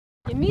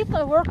You need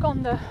to work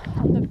on the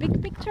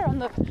big picture, on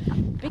the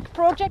big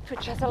project,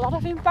 which has a lot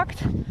of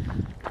impact.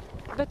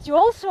 But you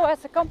also,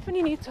 as a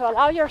company, need to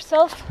allow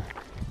yourself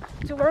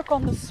to work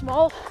on the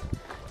small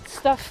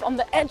stuff, on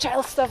the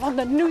agile stuff, on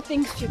the new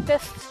things you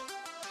test.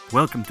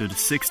 Welcome to the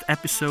 6th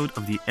episode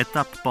of the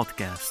ETAP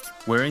podcast,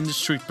 where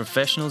industry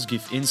professionals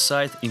give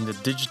insight in the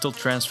digital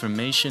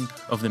transformation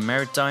of the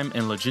maritime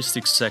and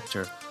logistics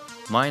sector.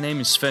 My name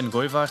is Sven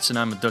Goivaerts and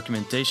I'm a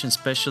documentation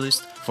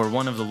specialist for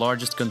one of the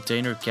largest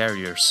container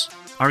carriers.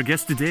 Our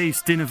guest today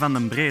is Tinne van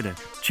den Brede,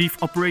 Chief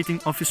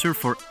Operating Officer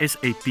for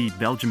SAP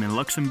Belgium and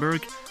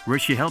Luxembourg, where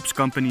she helps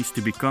companies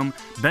to become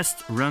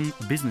best-run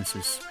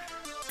businesses.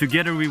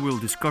 Together we will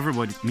discover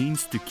what it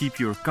means to keep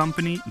your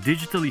company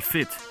digitally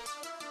fit.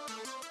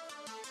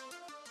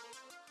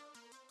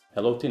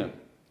 Hello, Tinne.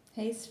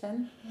 Hey,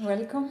 Sven.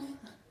 Welcome.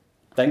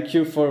 Thank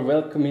you for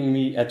welcoming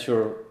me at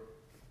your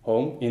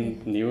home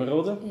in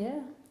Nieuwerode.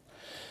 Yeah.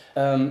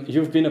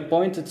 You've been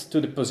appointed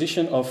to the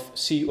position of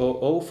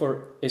COO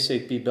for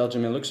SAP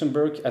Belgium and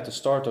Luxembourg at the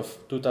start of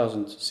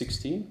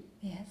 2016.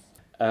 Yes.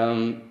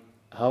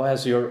 How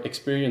has your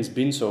experience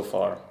been so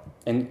far?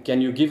 And can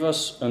you give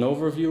us an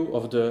overview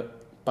of the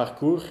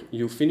parcours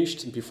you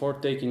finished before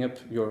taking up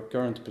your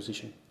current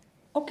position?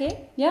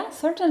 Okay, yeah,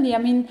 certainly. I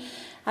mean,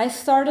 I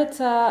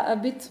started a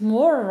bit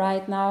more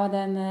right now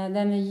than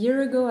a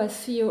year ago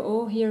as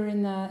COO here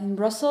in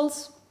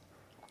Brussels.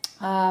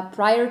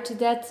 Prior to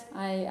that,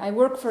 I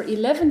worked for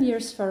 11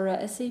 years for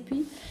SAP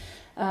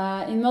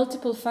in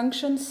multiple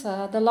functions.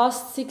 The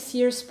last 6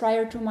 years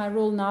prior to my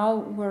role now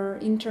were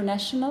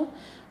international.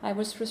 I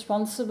was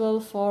responsible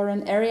for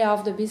an area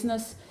of the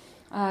business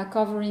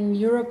covering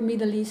Europe,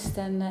 Middle East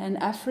and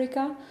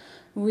Africa,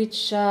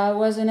 which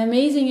was an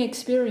amazing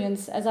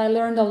experience as I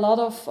learned a lot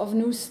of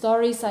new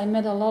stories. I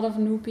met a lot of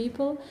new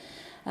people,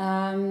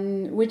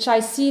 which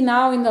I see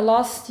now in the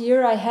last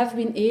year I have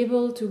been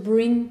able to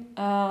bring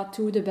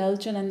to the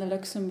Belgian and the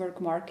Luxembourg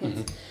market.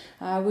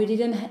 Mm-hmm. We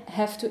didn't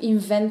have to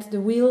invent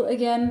the wheel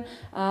again,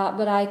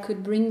 but I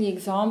could bring the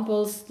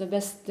examples, the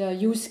best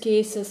use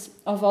cases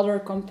of other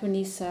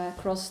companies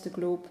across the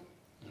globe.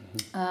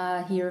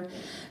 Here.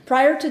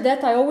 Prior to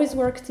that, I always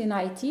worked in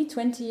IT,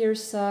 20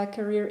 years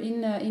career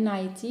in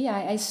IT.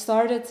 I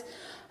started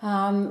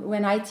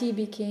when IT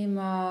became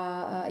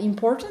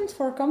important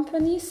for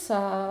companies.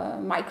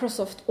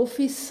 Microsoft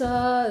Office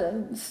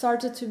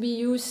started to be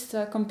used,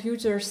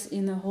 computers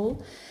in a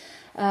whole.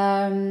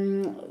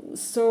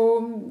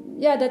 So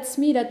yeah, that's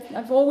me. That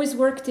I've always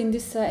worked in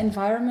this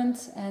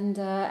environment, and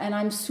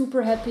I'm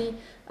super happy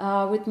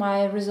with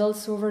my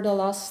results over the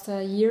last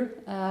year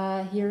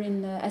here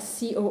as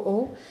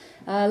COO.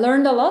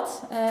 Learned a lot,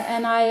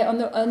 and I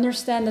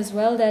understand as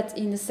well that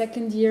in the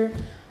second year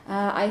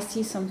I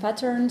see some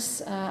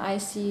patterns. I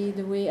see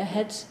the way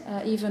ahead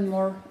even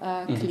more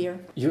clear.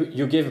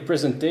 You gave a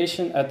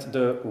presentation at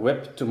the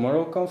Web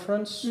Tomorrow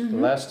conference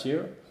last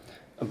year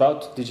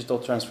about digital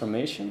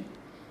transformation.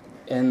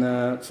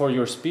 And for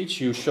your speech,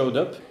 you showed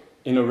up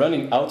in a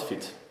running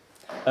outfit.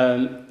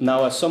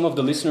 Now, as some of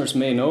the listeners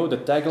may know, the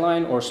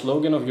tagline or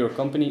slogan of your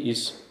company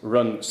is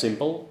 "Run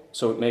Simple."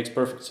 So it makes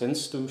perfect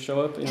sense to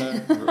show up in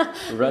a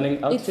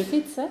running outfit. It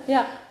fits, huh?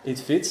 Yeah. It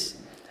fits.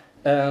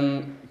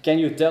 Can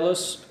you tell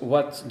us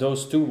what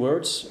those two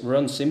words,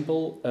 "Run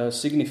Simple,"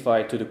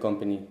 signify to the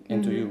company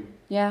and to you?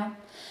 Yeah.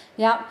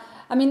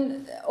 I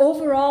mean,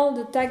 overall,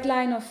 the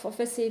tagline of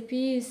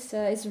SAP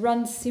is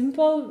 "Run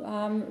Simple."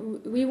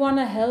 We want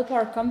to help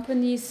our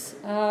companies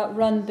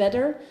run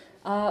better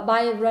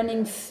by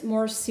running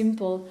more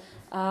simple.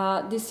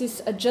 This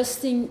is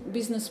adjusting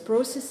business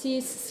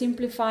processes,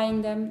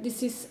 simplifying them.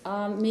 This is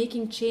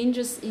making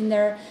changes in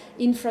their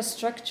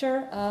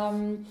infrastructure.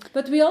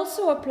 But we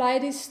also apply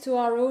this to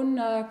our own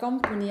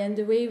company and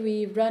the way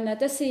we run.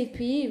 At SAP,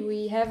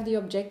 we have the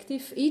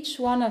objective, each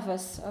one of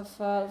us,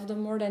 of the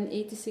more than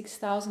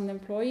 86,000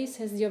 employees,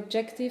 has the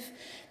objective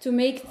to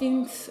make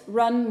things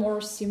run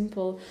more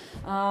simple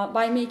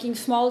by making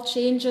small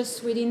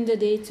changes within the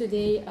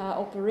day-to-day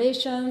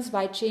operations,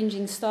 by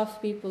changing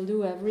stuff people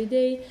do every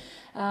day.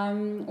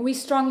 We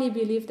strongly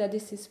believe that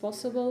this is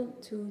possible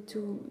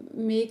to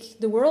make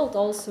the world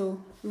also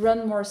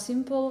run more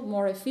simple,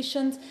 more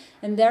efficient,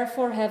 and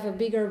therefore have a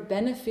bigger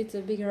benefit,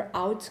 a bigger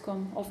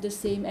outcome of the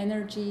same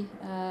energy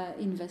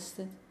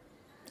invested.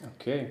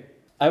 Okay.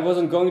 I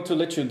wasn't going to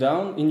let you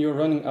down in your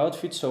running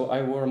outfit, so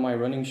I wore my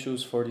running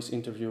shoes for this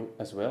interview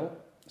as well.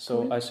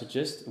 So I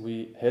suggest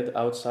we head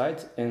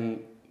outside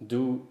and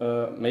do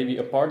maybe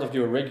a part of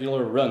your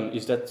regular run.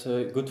 Is that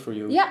good for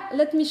you? Yeah,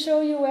 let me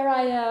show you where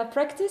I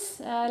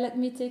practice. Let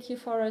me take you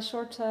for a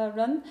short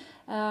run.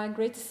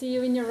 Great to see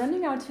you in your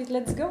running outfit.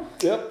 Let's go.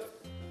 Yep.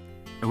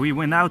 We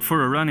went out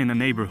for a run in a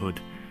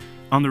neighborhood.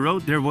 On the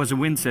road there was a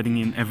wind setting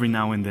in every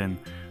now and then,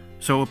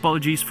 so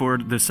apologies for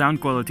the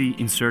sound quality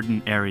in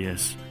certain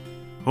areas.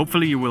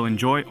 Hopefully you will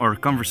enjoy our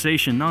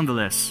conversation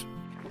nonetheless.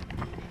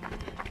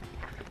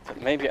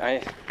 But maybe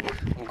I'm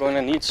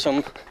gonna need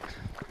some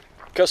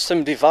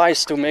custom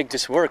device to make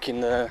this work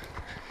in the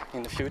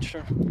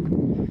future.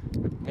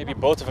 Maybe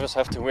both of us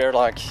have to wear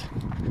like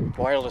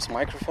wireless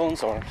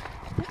microphones or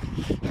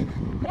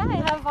Yeah,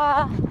 I have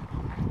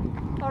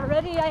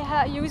already.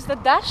 Used the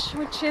Dash,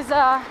 which is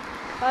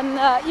an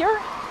ear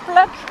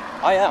plug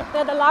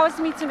that allows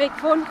me to make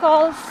phone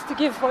calls, to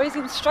give voice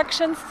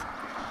instructions.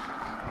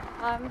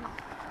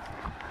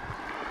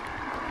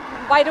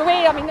 By the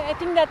way, I mean, I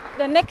think that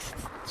the next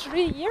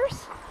 3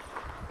 years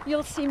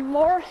you'll see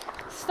more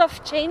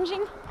stuff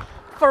changing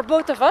for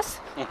both of us,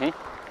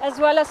 as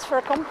well as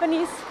for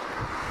companies,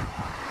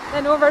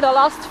 than over the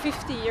last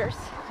 50 years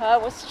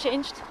was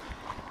changed.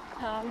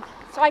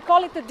 So I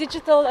call it the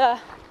digital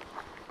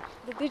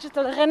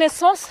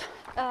renaissance.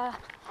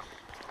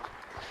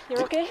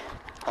 You're okay?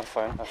 I'm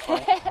fine.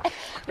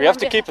 We have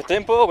to keep a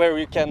tempo where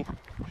we can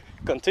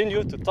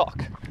continue to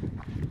talk.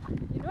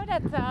 You know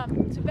that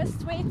the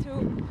best way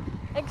to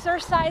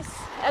exercise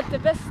at the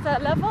best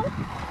level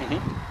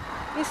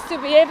is to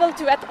be able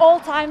to at all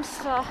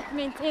times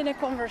maintain a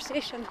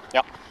conversation.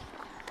 Yeah.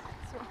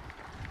 So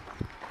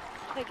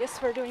I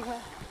guess we're doing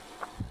well.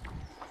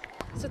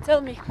 So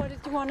tell me, what did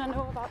you want to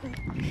know about me?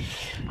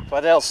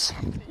 What else?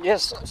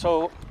 Yes,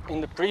 so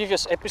in the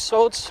previous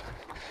episodes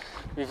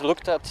we've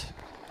looked at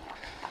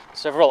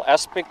several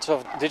aspects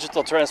of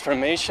digital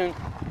transformation.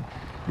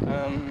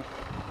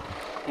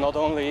 Not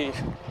only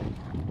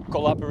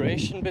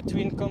collaboration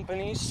between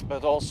companies,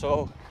 but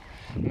also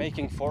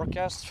making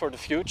forecasts for the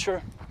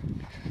future.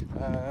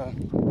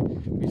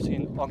 We've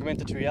seen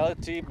augmented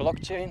reality,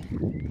 blockchain.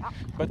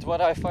 But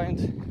what I find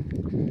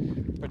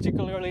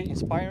particularly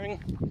inspiring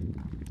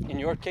in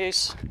your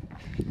case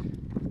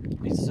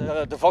is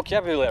the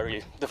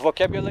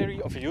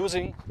vocabulary of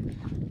using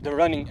the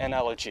running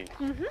analogy.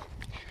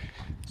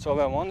 So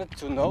I wanted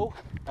to know,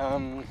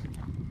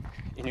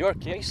 in your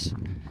case,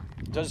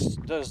 does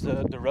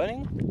the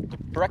running, the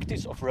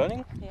practice of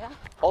running,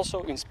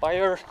 also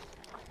inspire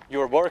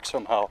your work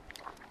somehow?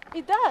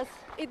 It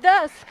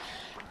does.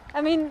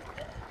 I mean,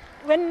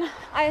 when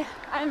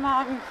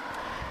I'm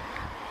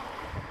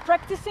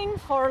practicing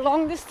for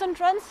long distance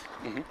runs,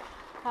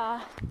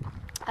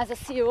 as a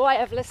CEO I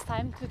have less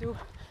time to do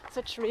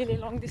such really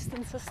long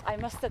distances, I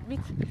must admit.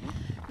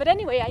 But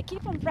anyway, I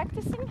keep on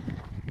practicing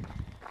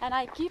and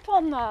I keep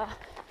on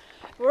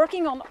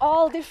working on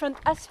all different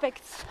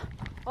aspects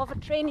of a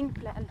training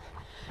plan.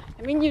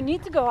 I mean, you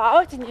need to go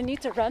out and you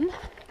need to run,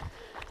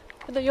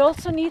 but you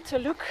also need to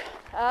look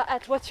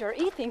at what you're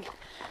eating.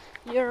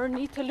 You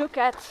need to look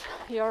at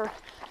your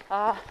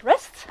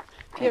rest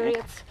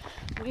periods.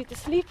 You need to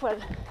sleep well.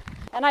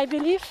 And I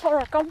believe for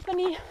a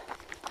company,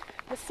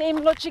 the same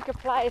logic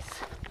applies.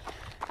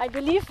 I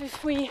believe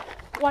if we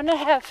want to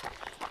have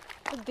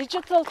a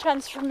digital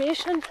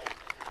transformation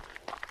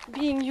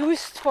being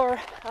used for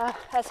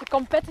as a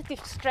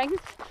competitive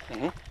strength,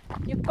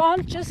 you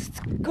can't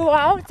just go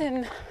out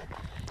and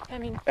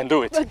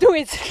do it.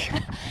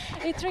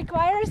 It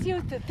requires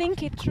you to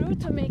think it through,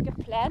 to make a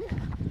plan,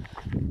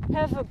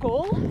 have a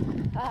goal.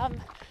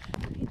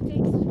 It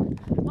takes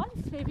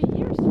months, maybe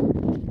years,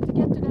 to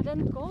get to that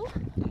end goal.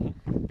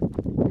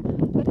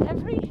 But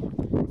every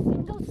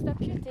single step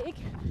you take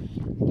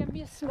can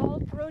be a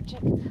small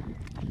project.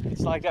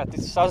 It's like that.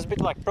 It sounds a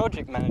bit like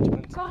project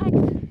management. Correct.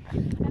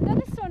 And that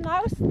is so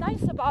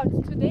nice about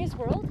today's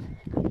world.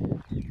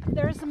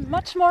 There is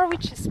much more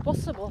which is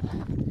possible.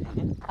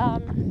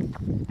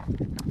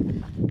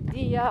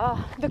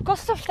 The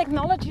cost of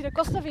technology, the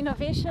cost of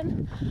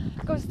innovation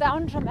goes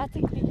down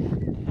dramatically.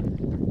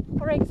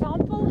 For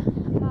example,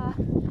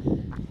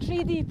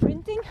 3D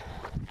printing,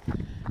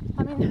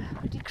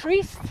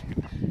 decreased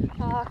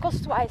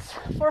cost-wise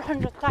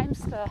 400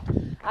 times,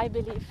 I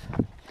believe.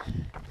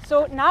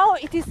 So now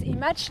it is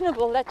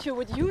imaginable that you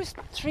would use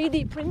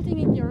 3D printing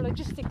in your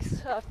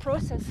logistics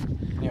process,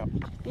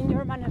 in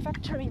your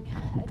manufacturing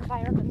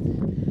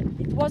environment.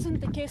 It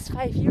wasn't the case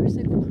 5 years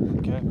ago.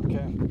 Okay.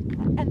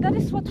 And that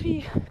is what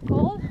we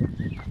call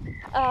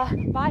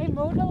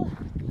bimodal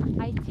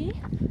IT.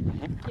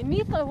 You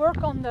need to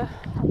work on the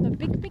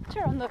big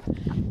picture, on the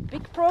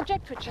big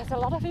project, which has a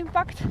lot of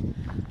impact.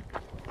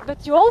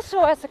 But you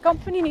also, as a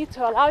company, need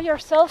to allow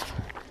yourself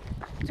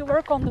to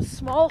work on the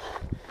small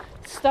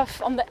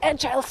stuff, on the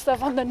agile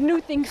stuff, on the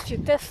new things you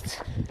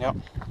test.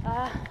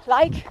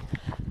 Like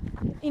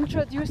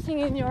introducing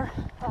in your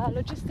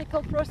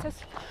logistical process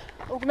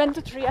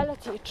augmented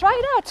reality. Try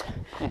it out.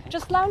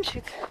 Just launch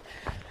it.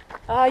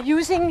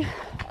 Using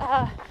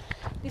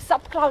this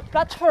UpCloud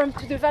platform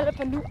to develop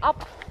a new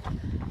app.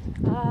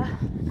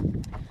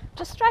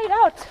 Just try it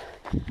out.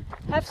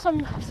 Have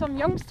some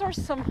youngsters,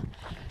 some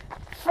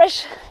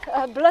fresh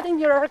blood in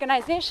your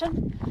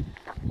organization.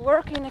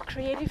 Work in a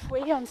creative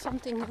way on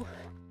something new.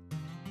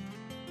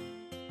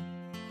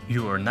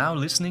 You are now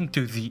listening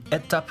to the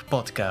ETAP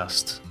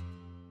podcast.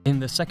 In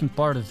the second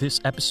part of this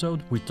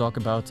episode, we talk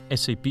about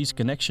SAP's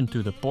connection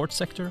to the port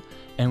sector,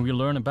 and we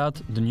learn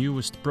about the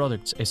newest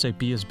products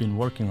SAP has been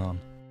working on.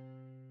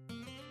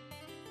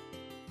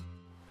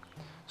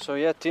 So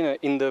Tine,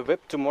 in the Web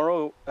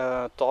Tomorrow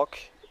talk,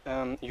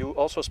 you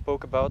also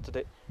spoke about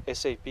the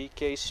SAP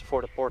case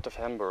for the Port of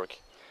Hamburg.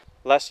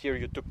 Last year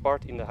you took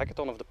part in the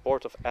hackathon of the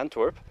Port of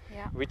Antwerp,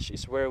 which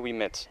is where we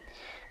met.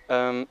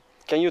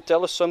 Can you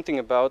tell us something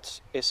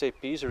about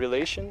SAP's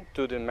relation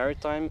to the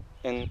maritime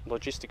and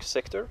logistics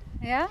sector?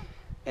 Yeah.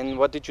 And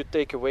what did you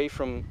take away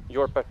from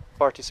your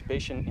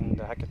participation in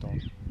the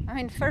hackathon? I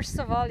mean, first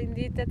of all,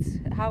 indeed, that's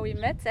how we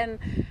met. And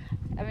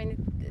I mean,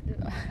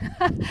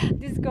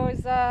 this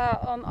goes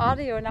on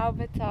audio now,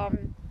 but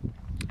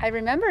I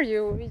remember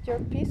you with your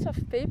piece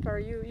of paper.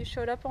 You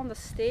showed up on the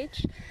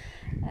stage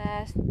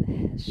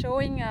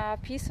showing a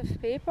piece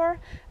of paper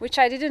which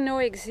I didn't know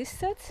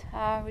existed,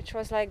 which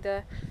was like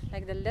the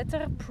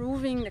letter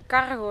proving the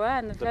cargo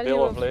and the value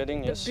bill of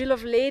lading. Yes. The bill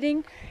of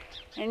lading.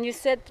 And you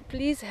said,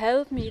 please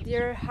help me,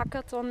 dear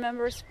hackathon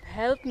members,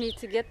 help me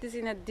to get this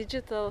in a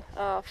digital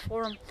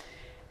form.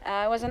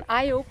 It was an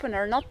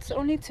eye-opener, not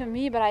only to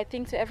me, but I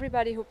think to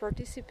everybody who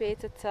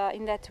participated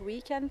in that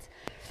weekend.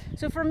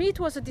 So for me, it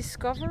was a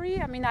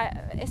discovery. I mean,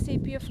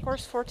 SAP, of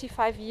course,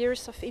 45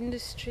 years of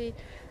industry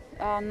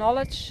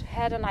knowledge,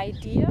 had an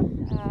idea.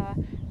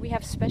 We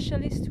have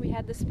specialists. We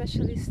had the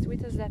specialists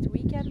with us that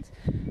weekend.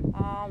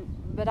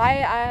 But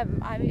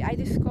I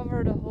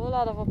discovered a whole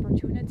lot of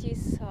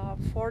opportunities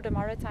for the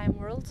maritime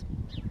world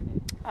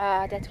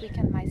that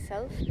weekend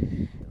myself.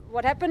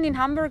 What happened in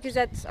Hamburg is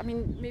that, I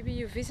mean, maybe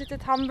you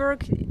visited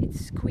Hamburg. It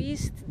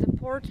squeezed the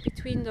port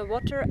between the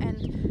water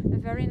and a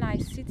very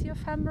nice city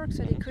of Hamburg,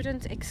 so they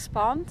couldn't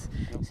expand,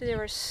 so they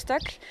were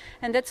stuck.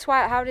 And that's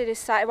why they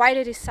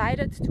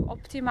decided to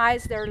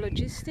optimize their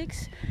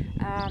logistics,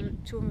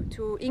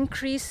 to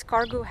increase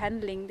cargo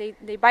handling.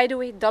 They by the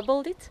way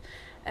doubled it,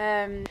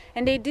 and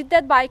they did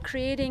that by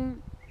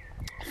creating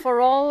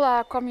for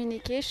all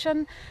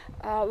communication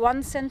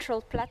one central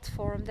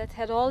platform that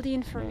had all the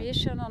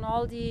information on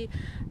all the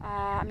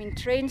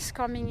trains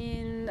coming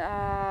in,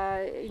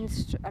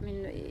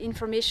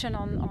 information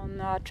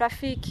on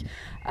traffic,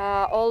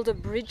 all the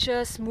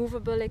bridges,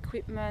 movable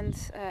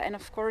equipment, and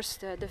of course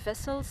the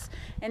vessels.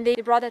 And they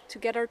brought that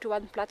together to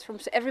one platform,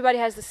 so everybody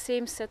has the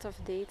same set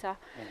of data.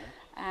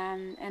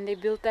 And they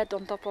built that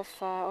on top of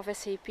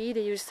SAP.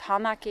 They used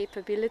HANA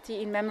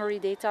capability in memory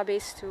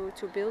database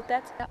to build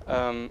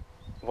that.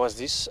 Was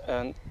this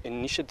an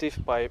initiative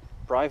by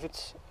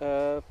private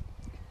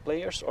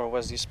players, or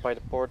was this by the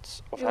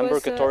Port of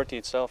Hamburg Authority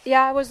itself?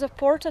 Yeah, it was the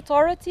Port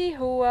Authority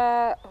who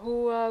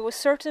was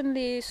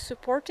certainly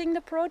supporting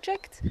the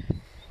project.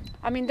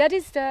 I mean, that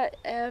is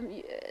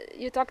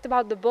you talked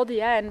about the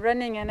body, and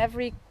running, and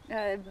every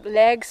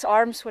legs,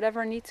 arms,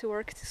 whatever need to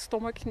work, the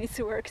stomach needs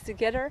to work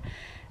together.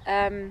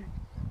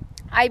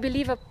 I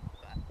believe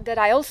that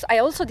I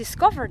also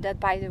discovered that,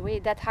 by the way,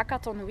 that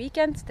hackathon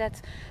weekend,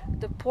 that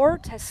the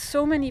port has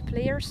so many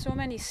players, so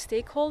many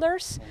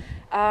stakeholders,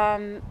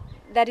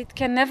 that it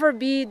can never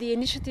be the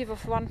initiative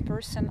of one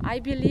person. I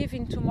believe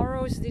in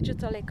tomorrow's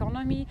digital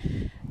economy,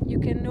 you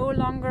can no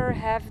longer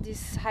have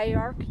this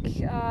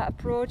hierarchic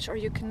approach, or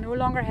you can no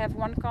longer have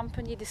one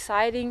company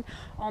deciding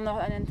on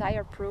an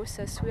entire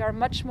process. We are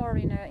much more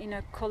in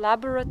a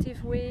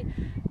collaborative way,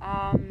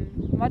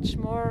 much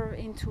more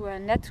into a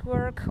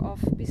network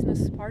of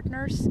business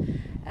partners,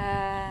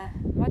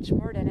 much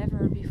more than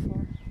ever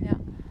before. Yeah.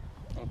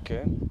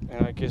 Okay,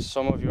 and I guess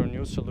some of your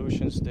new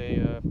solutions,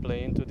 they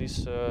play into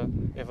this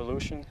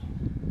evolution.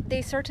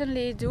 They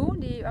certainly do.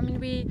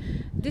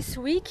 This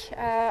week,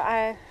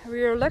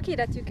 we are lucky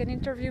that you can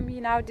interview me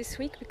now this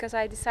week, because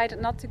I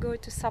decided not to go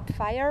to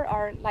Sapphire,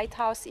 our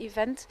lighthouse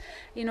event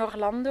in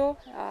Orlando.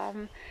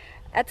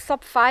 At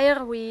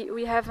Sapphire,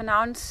 we have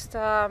announced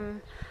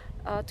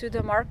to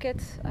the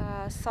market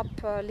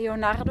SAP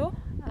Leonardo.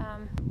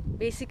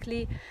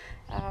 Basically,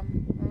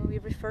 we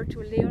refer to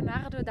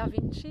Leonardo da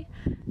Vinci.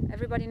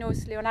 Everybody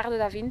knows Leonardo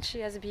da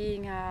Vinci as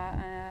being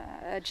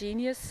a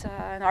genius,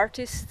 an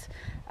artist,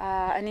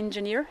 an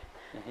engineer,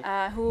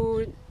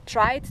 who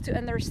tried to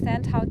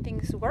understand how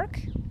things work.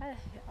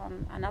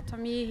 On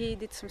anatomy, he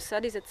did some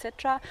studies,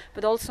 etc.,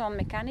 but also on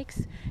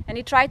mechanics. And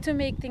he tried to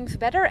make things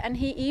better, and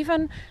he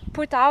even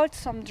put out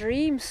some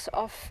dreams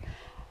of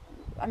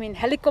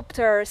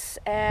helicopters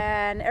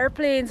and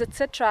airplanes,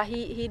 etc.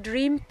 He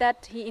dreamed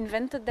that, he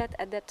invented that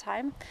at that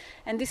time.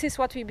 And this is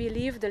what we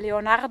believe the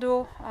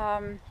Leonardo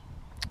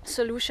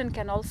solution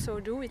can also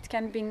do. It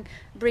can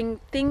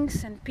bring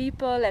things and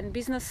people and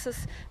business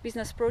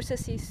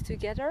processes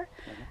together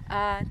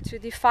to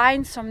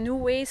define some new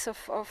ways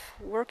of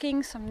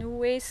working, some new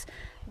ways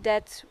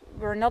that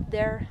were not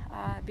there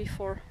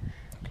before.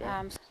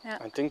 Yeah.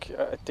 I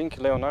think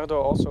Leonardo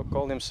also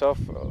called himself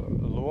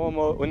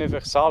L'Uomo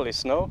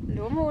Universalis, no?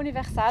 L'Uomo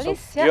Universalis,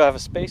 so yeah. You have a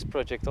space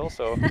project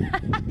also.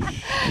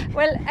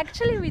 Well,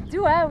 actually we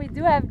do have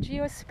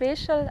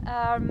geospatial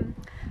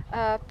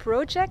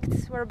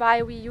projects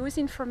whereby we use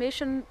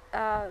information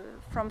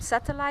from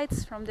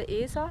satellites from the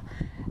ESA,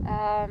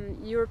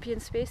 European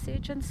Space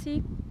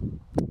Agency,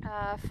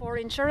 for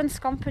insurance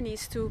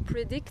companies to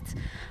predict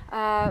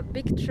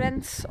big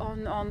trends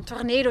on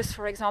tornadoes,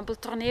 for example.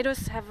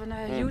 Tornadoes have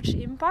a huge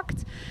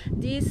impact.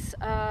 These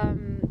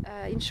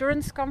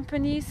insurance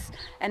companies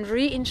and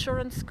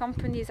reinsurance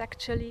companies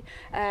actually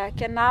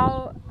can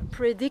now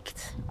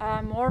predict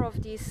more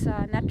of these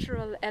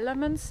natural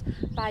elements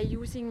by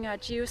using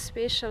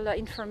geospatial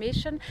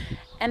information,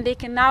 and they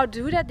can now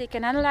do that. They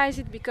can analyze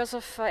it because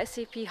of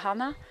SAP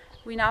HANA.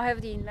 We now have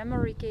the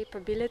in-memory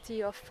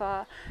capability of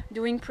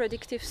doing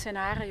predictive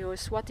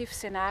scenarios, what-if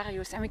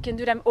scenarios, and we can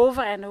do them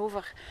over and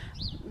over.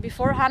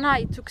 Before HANA,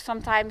 it took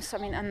sometimes,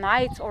 a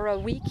night or a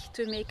week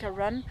to make a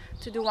run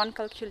to do one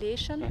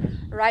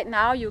calculation. Right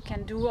now, you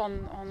can do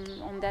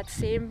on that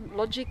same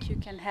logic, you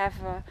can have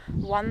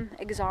one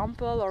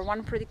example or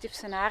one predictive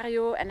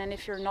scenario, and then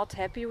if you're not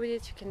happy with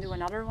it, you can do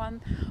another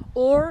one.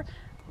 Or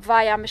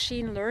via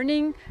machine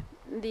learning,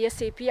 the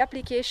SAP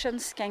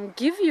applications can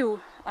give you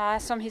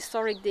some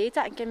historic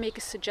data and can make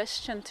a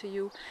suggestion to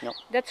you. Yep.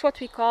 That's what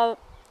we call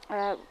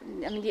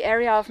the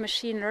area of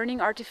machine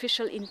learning,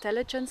 artificial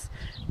intelligence.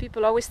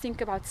 People always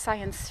think about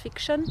science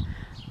fiction.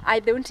 I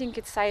don't think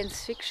it's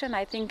science fiction.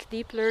 I think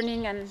deep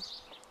learning and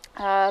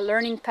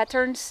learning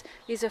patterns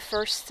is a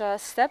first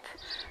step.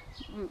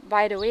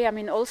 By the way,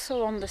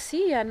 also on the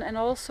sea and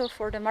also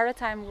for the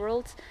maritime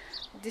world,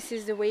 this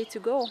is the way to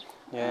go.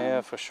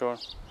 Yeah, for sure.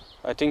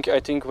 I think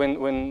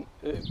when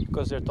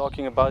because they're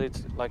talking about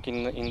it like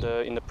in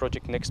the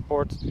project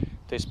Nextport,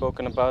 they've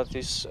spoken about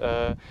this.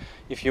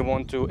 If you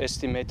want to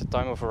estimate the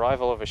time of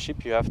arrival of a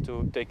ship, you have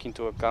to take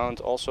into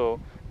account also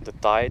the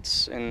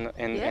tides and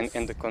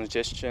the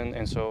congestion,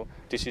 and so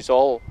this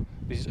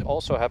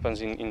also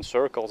happens in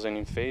circles and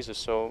in phases.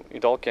 So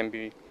it all can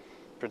be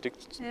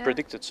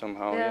predicted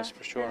somehow. Yeah. Yes,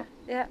 for sure.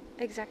 Yeah,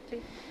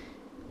 exactly.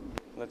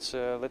 Let's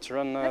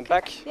run Okay.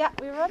 back. Yeah,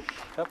 we run.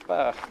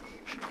 Hoppa.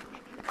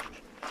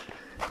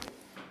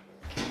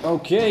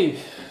 Okay,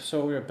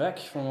 so we're back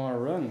from our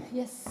run.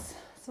 Yes,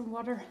 some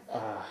water.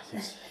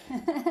 Yes.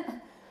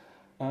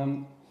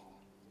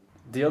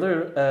 The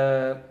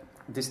other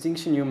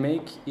distinction you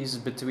make is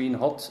between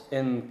hot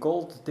and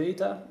cold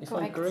data, if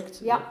I'm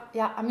correct? Yeah.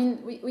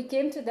 We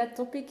came to that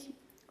topic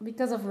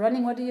because of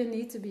running. What do you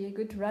need to be a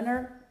good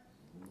runner?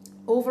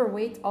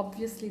 Overweight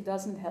obviously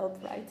doesn't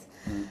help, right?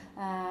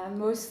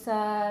 Most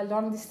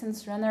long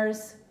distance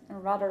runners are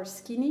rather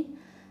skinny.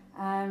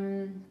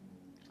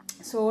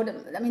 So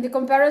the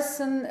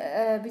comparison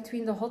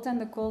between the hot and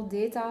the cold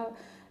data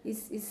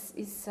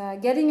is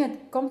getting a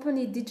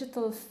company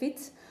digital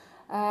fit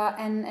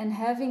and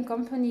having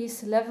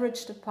companies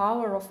leverage the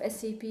power of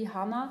SAP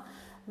HANA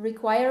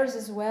requires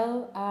as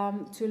well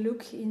to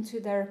look into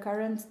their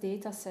current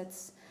data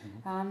sets.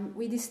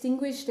 We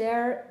distinguish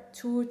there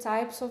two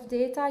types of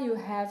data. You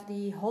have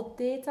the hot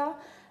data,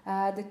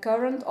 the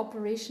current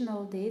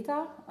operational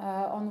data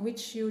on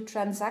which you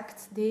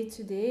transact day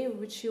to day,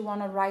 which you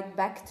want to write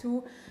back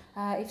to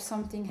if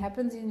something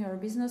happens in your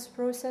business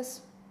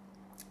process.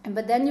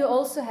 But then you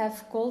also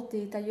have cold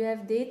data. You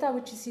have data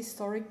which is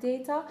historic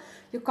data.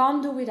 You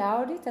can't do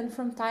without it, and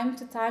from time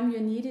to time you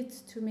need it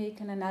to make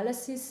an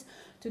analysis,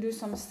 to do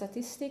some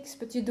statistics,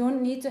 but you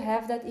don't need to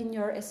have that in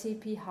your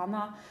SAP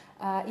HANA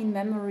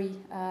in-memory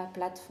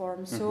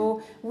platform.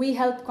 So we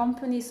help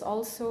companies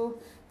also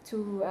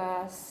to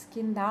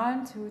skin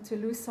down, to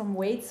lose some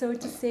weight, so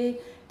to say,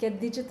 get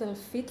digital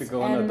fit. To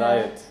go on a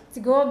diet. To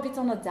go a bit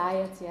on a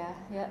diet,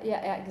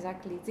 yeah,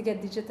 exactly, to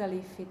get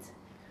digitally fit.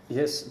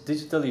 Yes,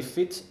 digitally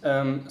fit.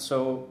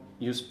 So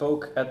you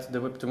spoke at the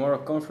Web Tomorrow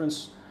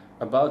conference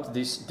about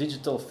this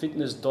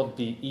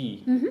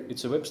digitalfitness.be.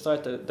 It's a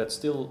website that's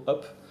still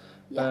up.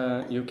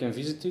 Yeah. You can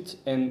visit it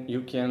and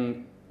you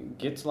can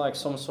get like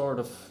some sort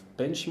of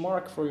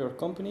benchmark for your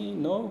company,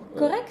 no?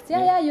 Correct,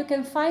 yeah. You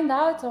can find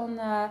out on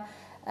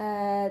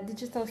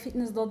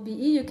digitalfitness.be.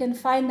 You can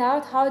find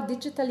out how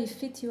digitally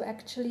fit you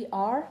actually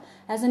are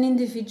as an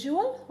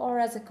individual or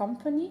as a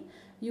company.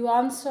 You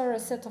answer a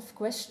set of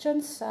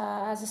questions.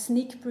 As a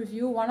sneak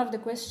preview, one of the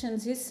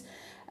questions is,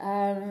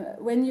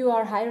 when you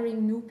are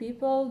hiring new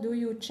people, do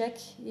you check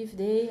if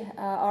they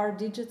are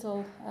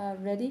digital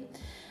ready?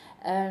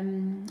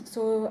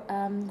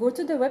 Go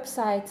to the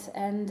website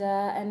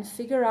and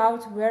figure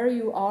out where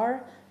you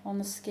are on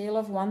a scale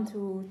of 1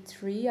 to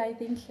 3, I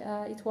think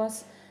it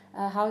was,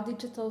 how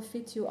digital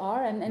fit you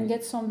are, and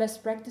get some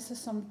best practices,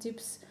 some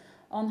tips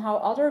on how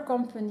other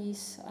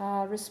companies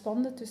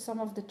responded to some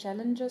of the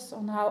challenges,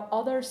 on how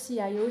other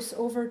CIOs,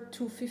 over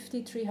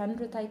 250,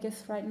 300 I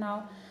guess right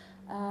now,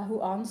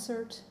 who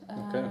answered,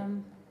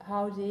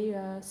 how they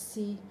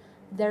see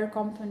their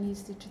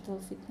company's digital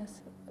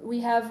fitness. We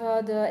have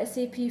the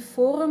SAP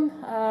Forum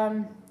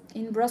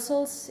in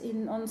Brussels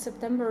on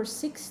September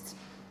 6th,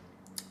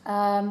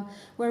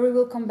 where we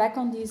will come back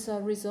on these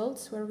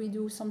results, where we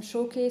do some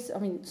showcase.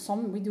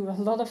 We do a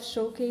lot of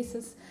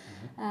showcases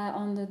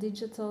on the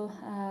digital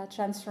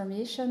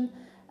transformation.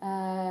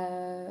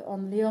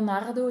 On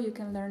Leonardo, you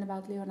can learn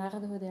about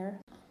Leonardo there.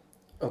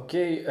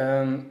 Okay,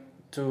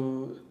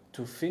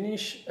 to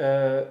finish,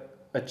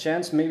 a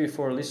chance maybe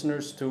for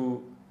listeners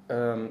to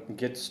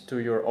get to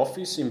your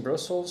office in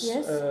Brussels.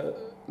 Yes.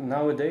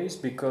 Nowadays,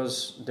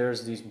 because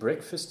there's these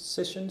breakfast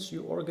sessions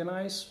you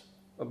organize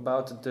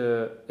about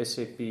the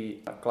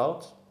SAP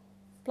Cloud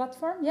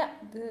platform. Yeah,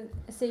 the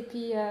SAP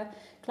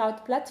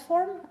Cloud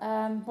Platform.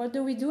 What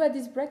do we do at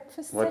these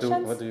breakfast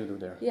sessions? What do you do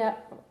there? Yeah,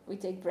 we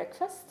take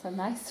breakfast, a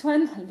nice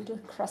one, a little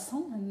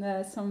croissant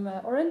and some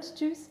orange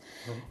juice.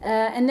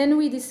 And then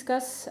we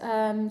discuss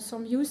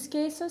some use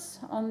cases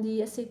on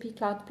the SAP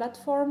Cloud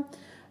Platform,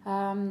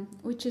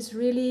 which is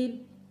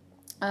really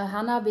a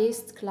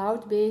HANA-based,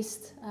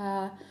 cloud-based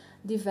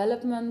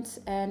development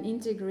and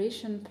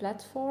integration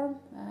platform.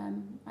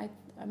 I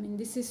mean,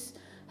 this is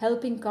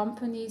helping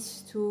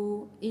companies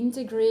to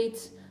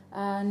integrate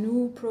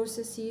new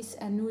processes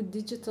and new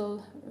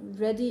digital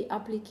ready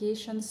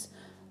applications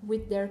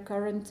with their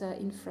current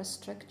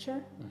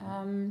infrastructure.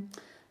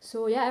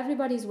 So yeah,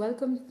 everybody's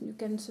welcome. You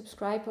can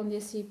subscribe on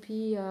the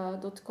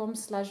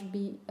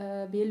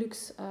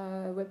sap.com/Belux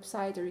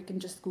website, or you can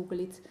just Google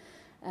it.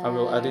 I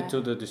will add it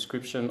to the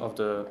description of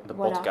the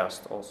Voilà.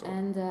 podcast also.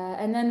 And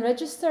then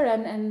register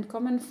and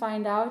come and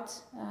find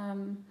out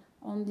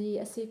on the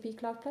SAP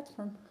Cloud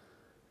Platform.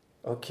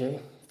 Okay,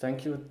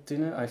 thank you,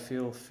 Tine. I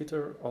feel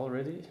fitter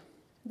already.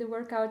 The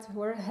workout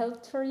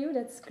helped for you.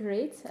 That's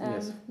great.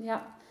 Yes.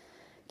 Yeah,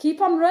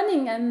 keep on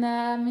running, and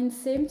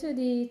same to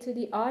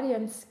the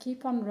audience.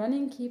 Keep on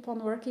running. Keep on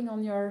working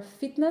on your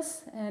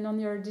fitness and on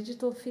your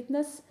digital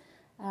fitness,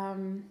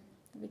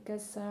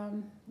 because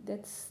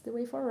that's the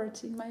way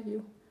forward, in my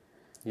view.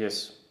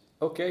 Yes.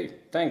 Okay.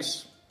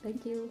 Thanks.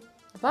 Thank you.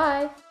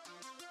 Bye.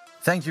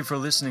 Thank you for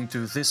listening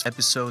to this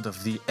episode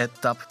of the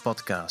EdTap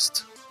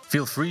podcast.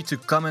 Feel free to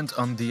comment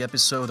on the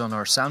episode on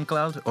our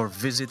SoundCloud or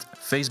visit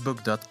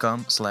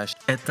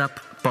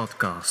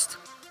facebook.com/edtappodcast.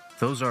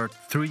 Those are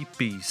 3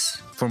 P's.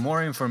 For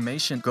more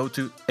information, go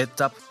to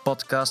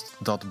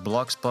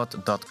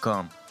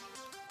edtappodcast.blogspot.com.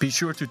 Be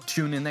sure to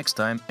tune in next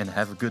time and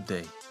have a good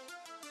day.